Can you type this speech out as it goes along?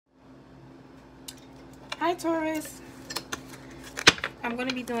Hi Taurus, I'm going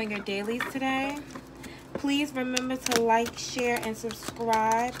to be doing your dailies today. Please remember to like, share, and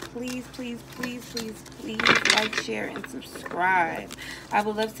subscribe. Please, please, please, please, please like, share, and subscribe. I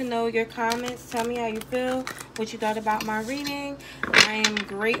would love to know your comments. Tell me how you feel, what you thought about my reading. I am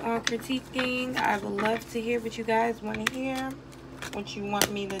great on critiquing. I would love to hear what you guys want to hear, what you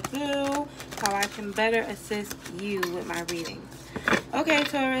want me to do, how I can better assist you with my reading. Okay,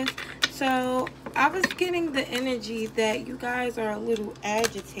 Taurus. So I was getting the energy that you guys are a little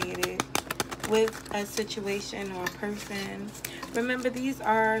agitated with a situation or a person. Remember, these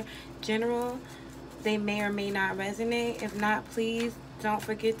are general. They may or may not resonate. If not, please don't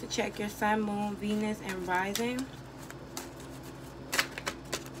forget to check your sun, moon, Venus, and rising.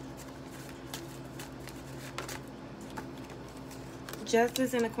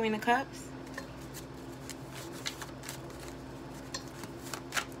 Justice and the Queen of Cups.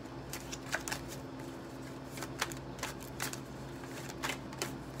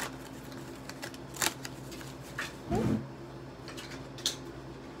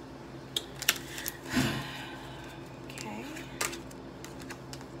 Okay.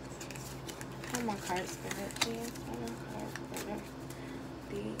 One more card spirit, please. One more card spirit.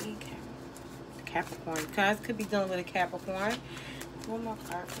 Capricorn. Guys could be dealing with a Capricorn. One more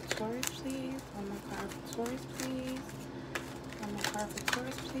card for Taurus, please. One more card for Taurus, please. One more card for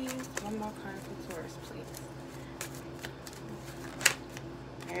Taurus, please. One more card for Taurus, please.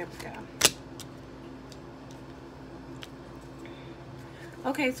 There we go.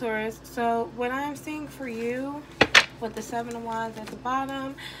 Okay, Taurus. So what I'm seeing for you with the Seven of Wands at the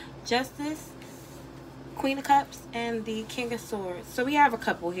bottom, Justice, Queen of Cups, and the King of Swords. So we have a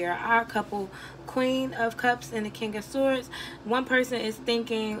couple here. Our couple, Queen of Cups and the King of Swords. One person is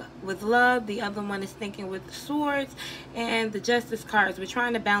thinking with love. The other one is thinking with swords. And the Justice cards. We're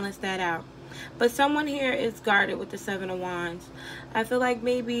trying to balance that out. But someone here is guarded with the Seven of Wands. I feel like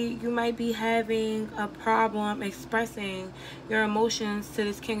maybe you might be having a problem expressing your emotions to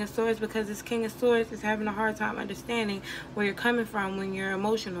this King of Swords, because this King of Swords is having a hard time understanding where you're coming from when you're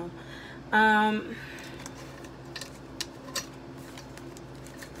emotional.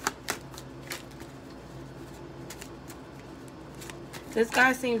 This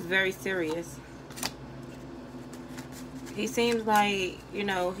guy seems very serious. He seems like, you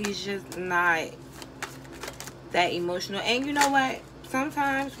know, he's just not that emotional. And you know what?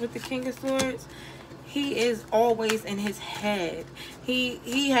 Sometimes with the King of Swords, he is always in his head.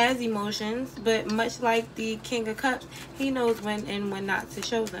 He has emotions, but much like the King of Cups, he knows when and when not to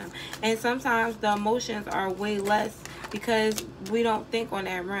show them. And sometimes the emotions are way less because we don't think on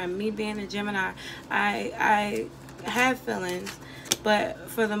that realm. Me being a Gemini, I have feelings, but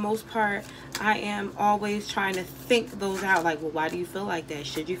for the most part, I am always trying to think those out. Like, well, why do you feel like that?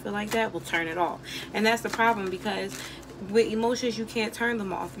 Should you feel like that? Well, turn it off. And that's the problem, because with emotions, you can't turn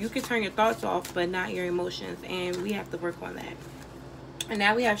them off. You can turn your thoughts off, but not your emotions. And we have to work on that. And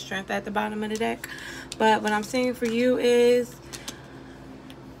now we have Strength at the bottom of the deck. But what I'm saying for you is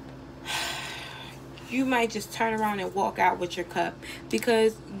you might just turn around and walk out with your cup,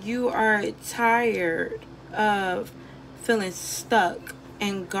 because you are tired of feeling stuck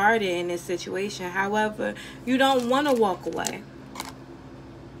and guarded in this situation. However, you don't want to walk away.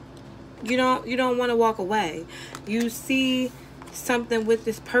 You don't want to walk away. You see something with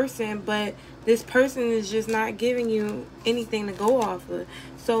this person, but this person is just not giving you anything to go off of.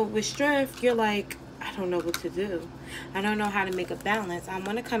 So with Strength, you're like, I don't know what to do. I don't know how to make a balance. I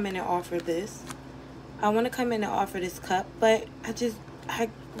want to come in and offer this. I want to come in and offer this cup, but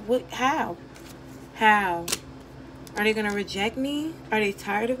how? How? Are they going to reject me? Are they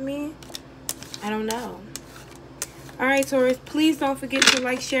tired of me? I don't know. All right, Taurus, please don't forget to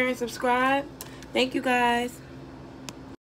like, share, and subscribe. Thank you, guys.